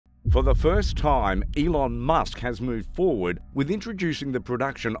For the first time, Elon Musk has moved forward with introducing the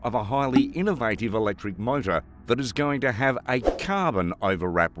production of a highly innovative electric motor that is going to have a carbon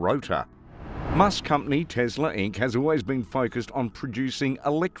overwrap rotor. Musk company Tesla Inc. has always been focused on producing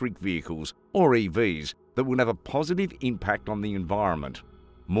electric vehicles, or EVs, that would have a positive impact on the environment,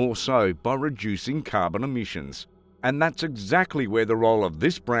 more so by reducing carbon emissions. And that's exactly where the role of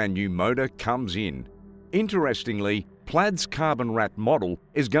this brand new motor comes in. Interestingly, Plaid's carbon-wrought model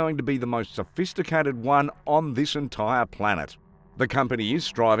is going to be the most sophisticated one on this entire planet. The company is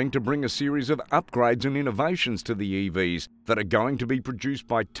striving to bring a series of upgrades and innovations to the EVs that are going to be produced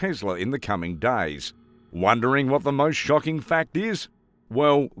by Tesla in the coming days. Wondering what the most shocking fact is?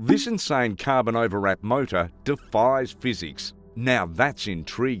 Well, this insane carbon overwrap motor defies physics. Now that's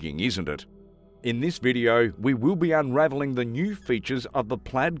intriguing, isn't it? In this video, we will be unravelling the new features of the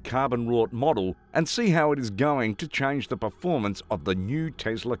Plaid carbon-wrought model and see how it is going to change the performance of the new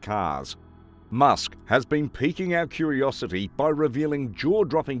Tesla cars. Musk has been piquing our curiosity by revealing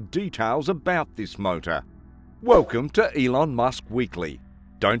jaw-dropping details about this motor. Welcome to Elon Musk Weekly.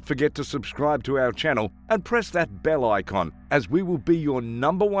 Don't forget to subscribe to our channel and press that bell icon, as we will be your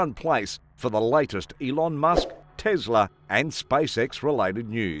 #1 place for the latest Elon Musk, Tesla and SpaceX related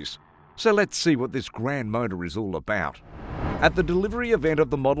news. So let's see what this grand motor is all about. At the delivery event of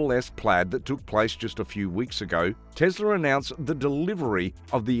the Model S Plaid that took place just a few weeks ago, Tesla announced the delivery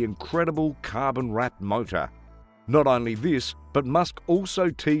of the incredible carbon-wrapped motor. Not only this, but Musk also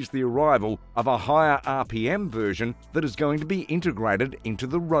teased the arrival of a higher RPM version that is going to be integrated into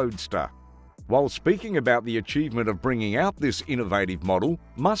the Roadster. While speaking about the achievement of bringing out this innovative model,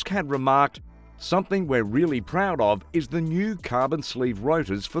 Musk had remarked, "Something we're really proud of is the new carbon sleeve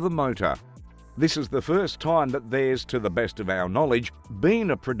rotors for the motor. This is the first time that there's, to the best of our knowledge, been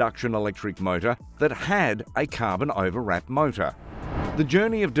a production electric motor that had a carbon overwrap motor." The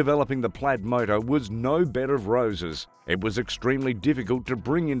journey of developing the Plaid motor was no bed of roses. It was extremely difficult to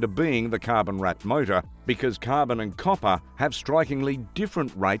bring into being the carbon-wrapped motor because carbon and copper have strikingly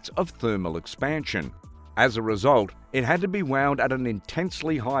different rates of thermal expansion. As a result, it had to be wound at an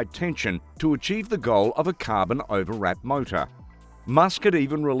intensely high tension to achieve the goal of a carbon overwrap motor. Musk had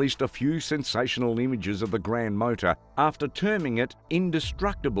even released a few sensational images of the grand motor after terming it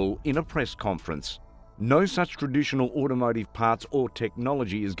indestructible in a press conference. No such traditional automotive parts or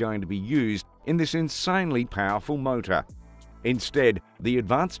technology is going to be used in this insanely powerful motor. Instead, the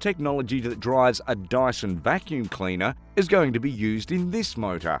advanced technology that drives a Dyson vacuum cleaner is going to be used in this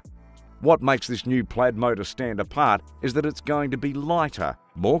motor. What makes this new Plaid motor stand apart is that it's going to be lighter,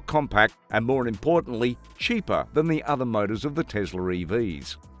 more compact, and more importantly, cheaper than the other motors of the Tesla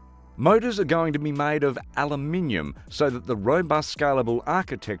EVs. Motors are going to be made of aluminium so that the robust scalable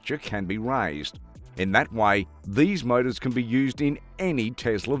architecture can be raised. In that way, these motors can be used in any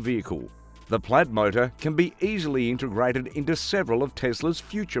Tesla vehicle. The Plaid motor can be easily integrated into several of Tesla's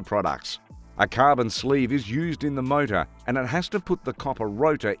future products. A carbon sleeve is used in the motor, and it has to put the copper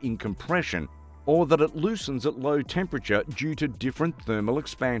rotor in compression, or that it loosens at low temperature due to different thermal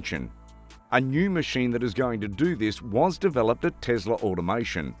expansion. A new machine that is going to do this was developed at Tesla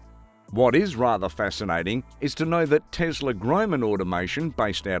Automation. What is rather fascinating is to know that Tesla Grohmann Automation,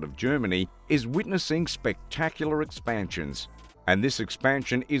 based out of Germany, is witnessing spectacular expansions. And this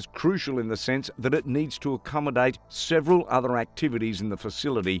expansion is crucial in the sense that it needs to accommodate several other activities in the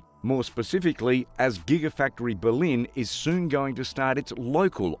facility, more specifically as Gigafactory Berlin is soon going to start its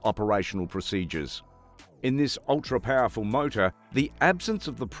local operational procedures. In this ultra-powerful motor, the absence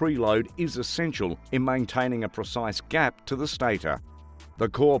of the preload is essential in maintaining a precise gap to the stator. The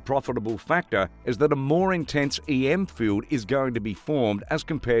core profitable factor is that a more intense EM field is going to be formed as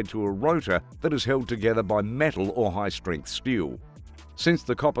compared to a rotor that is held together by metal or high-strength steel. Since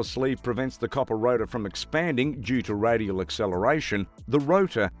the copper sleeve prevents the copper rotor from expanding due to radial acceleration, the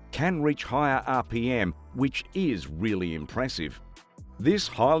rotor can reach higher RPM, which is really impressive. This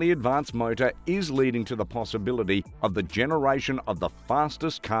highly advanced motor is leading to the possibility of the generation of the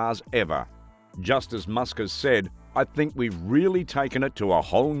fastest cars ever. Just as Musk has said, "I think we've really taken it to a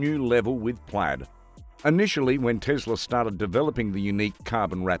whole new level with Plaid." Initially, when Tesla started developing the unique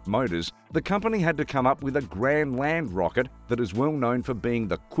carbon-wrapped motors, the company had to come up with a Grand Land rocket that is well known for being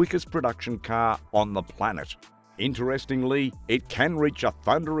the quickest production car on the planet. Interestingly, it can reach a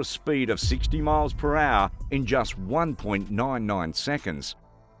thunderous speed of 60 miles per hour in just 1.99 seconds.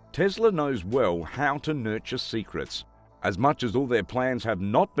 Tesla knows well how to nurture secrets. As much as all their plans have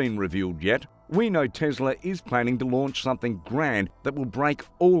not been revealed yet, we know Tesla is planning to launch something grand that will break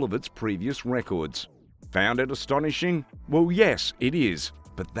all of its previous records. Found it astonishing? Well, yes, it is,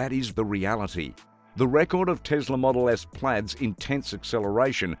 but that is the reality. the record of Tesla Model S Plaid's intense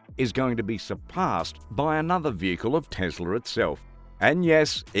acceleration is going to be surpassed by another vehicle of Tesla itself. And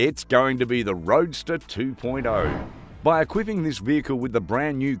yes, it's going to be the Roadster 2.0. By equipping this vehicle with the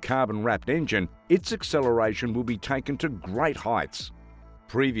brand new carbon-wrapped engine, its acceleration will be taken to great heights.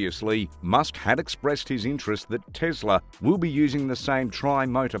 Previously, Musk had expressed his interest that Tesla will be using the same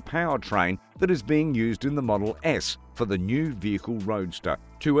tri-motor powertrain that is being used in the Model S for the new vehicle Roadster,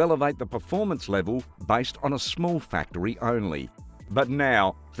 to elevate the performance level based on a small factory only. But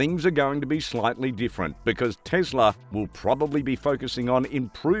now, things are going to be slightly different because Tesla will probably be focusing on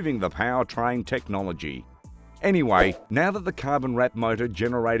improving the powertrain technology. Anyway, now that the carbon wrap motor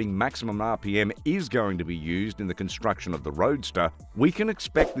generating maximum RPM is going to be used in the construction of the Roadster, we can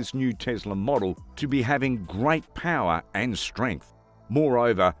expect this new Tesla model to be having great power and strength.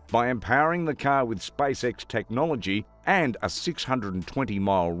 Moreover, by empowering the car with SpaceX technology and a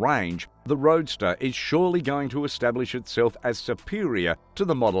 620-mile range, the Roadster is surely going to establish itself as superior to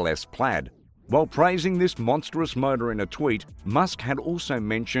the Model S Plaid. While praising this monstrous motor in a tweet, Musk had also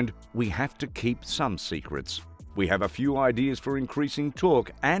mentioned we have to keep some secrets. We have a few ideas for increasing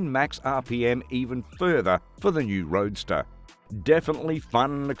torque and max RPM even further for the new Roadster. Definitely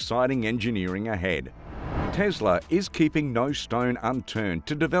fun and exciting engineering ahead. Tesla is keeping no stone unturned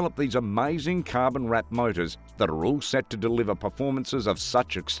to develop these amazing carbon-wrapped motors that are all set to deliver performances of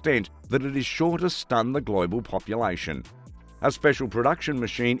such extent that it is sure to stun the global population. A special production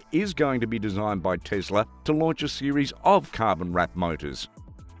machine is going to be designed by Tesla to launch a series of carbon-wrapped motors.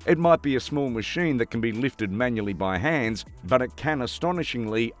 It might be a small machine that can be lifted manually by hands, but it can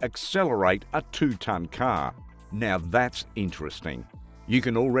astonishingly accelerate a 2-ton car. Now that's interesting. You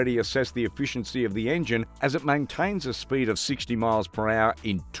can already assess the efficiency of the engine as it maintains a speed of 60 miles per hour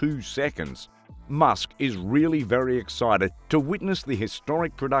in 2 seconds. Musk is really very excited to witness the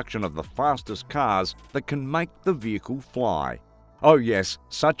historic production of the fastest cars that can make the vehicle fly. Oh yes,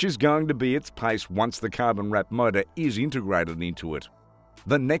 such is going to be its pace once the carbon-wrapped motor is integrated into it.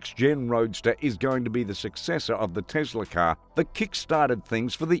 The next-gen Roadster is going to be the successor of the Tesla car that kick-started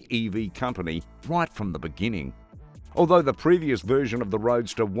things for the EV company right from the beginning. Although the previous version of the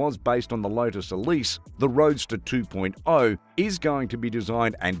Roadster was based on the Lotus Elise, the Roadster 2.0 is going to be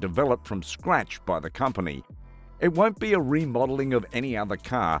designed and developed from scratch by the company. It won't be a remodeling of any other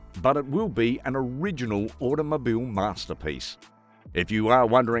car, but it will be an original automobile masterpiece. If you are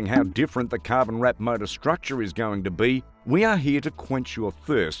wondering how different the carbon-wrapped motor structure is going to be, we are here to quench your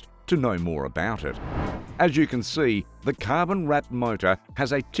thirst to know more about it. As you can see, the carbon-wrapped motor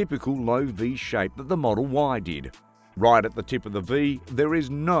has a typical low V shape that the Model Y did. Right at the tip of the V, there is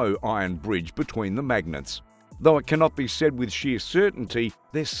no iron bridge between the magnets. Though it cannot be said with sheer certainty,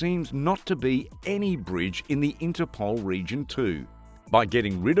 there seems not to be any bridge in the interpole region too. By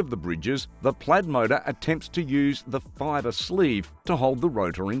getting rid of the bridges, the Plaid motor attempts to use the fibre sleeve to hold the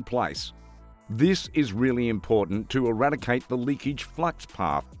rotor in place. This is really important to eradicate the leakage flux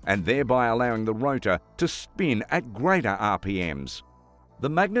path and thereby allowing the rotor to spin at greater RPMs. The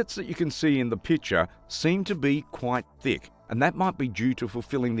magnets that you can see in the picture seem to be quite thick, and that might be due to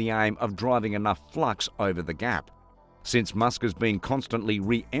fulfilling the aim of driving enough flux over the gap. Since Musk has been constantly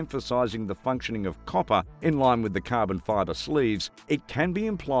re-emphasizing the functioning of copper in line with the carbon fiber sleeves, it can be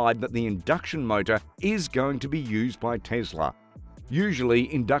implied that the induction motor is going to be used by Tesla.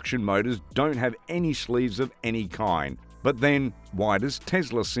 Usually, induction motors don't have any sleeves of any kind, but then why does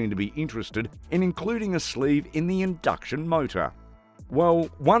Tesla seem to be interested in including a sleeve in the induction motor? Well,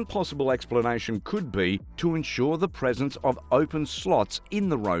 one possible explanation could be to ensure the presence of open slots in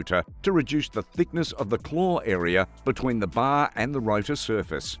the rotor to reduce the thickness of the claw area between the bar and the rotor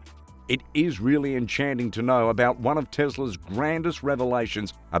surface. It is really enchanting to know about one of Tesla's grandest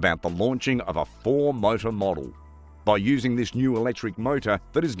revelations about the launching of a 4-motor model. By using this new electric motor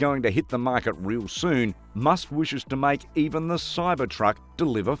that is going to hit the market real soon, Musk wishes to make even the Cybertruck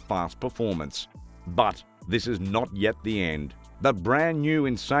deliver fast performance. But this is not yet the end. The brand new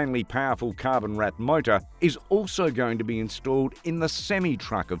insanely powerful carbon-wrapped motor is also going to be installed in the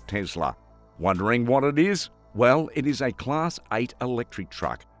semi-truck of Tesla. Wondering what it is? Well, it is a Class 8 electric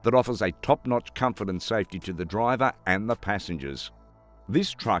truck that offers a top-notch comfort and safety to the driver and the passengers.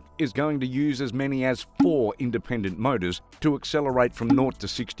 This truck is going to use as many as 4 independent motors to accelerate from 0 to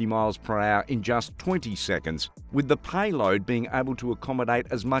 60 miles per hour in just 20 seconds, with the payload being able to accommodate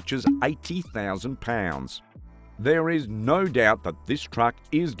as much as 80,000 pounds. There is no doubt that this truck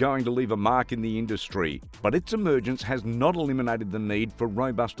is going to leave a mark in the industry, but its emergence has not eliminated the need for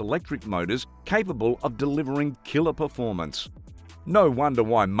robust electric motors capable of delivering killer performance. No wonder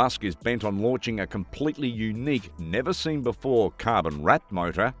why Musk is bent on launching a completely unique, never-seen-before carbon-wrapped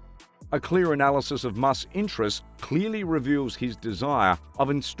motor. A clear analysis of Musk's interests clearly reveals his desire of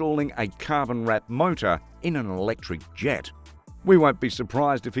installing a carbon-wrap motor in an electric jet. We won't be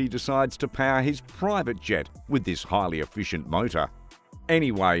surprised if he decides to power his private jet with this highly efficient motor.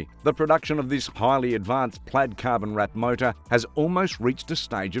 Anyway, the production of this highly advanced Plaid carbon-wrap motor has almost reached a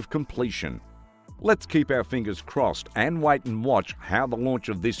stage of completion. Let's keep our fingers crossed and wait and watch how the launch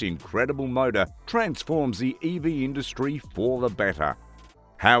of this incredible motor transforms the EV industry for the better.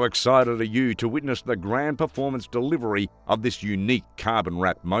 How excited are you to witness the grand performance delivery of this unique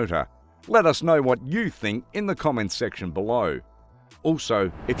carbon-wrap motor? Let us know what you think in the comments section below.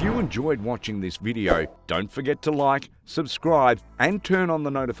 Also, if you enjoyed watching this video, don't forget to like, subscribe and turn on the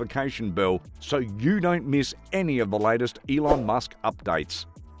notification bell so you don't miss any of the latest Elon Musk updates.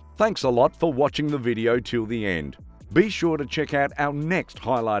 Thanks a lot for watching the video till the end. Be sure to check out our next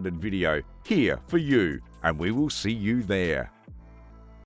highlighted video here for you, and we will see you there.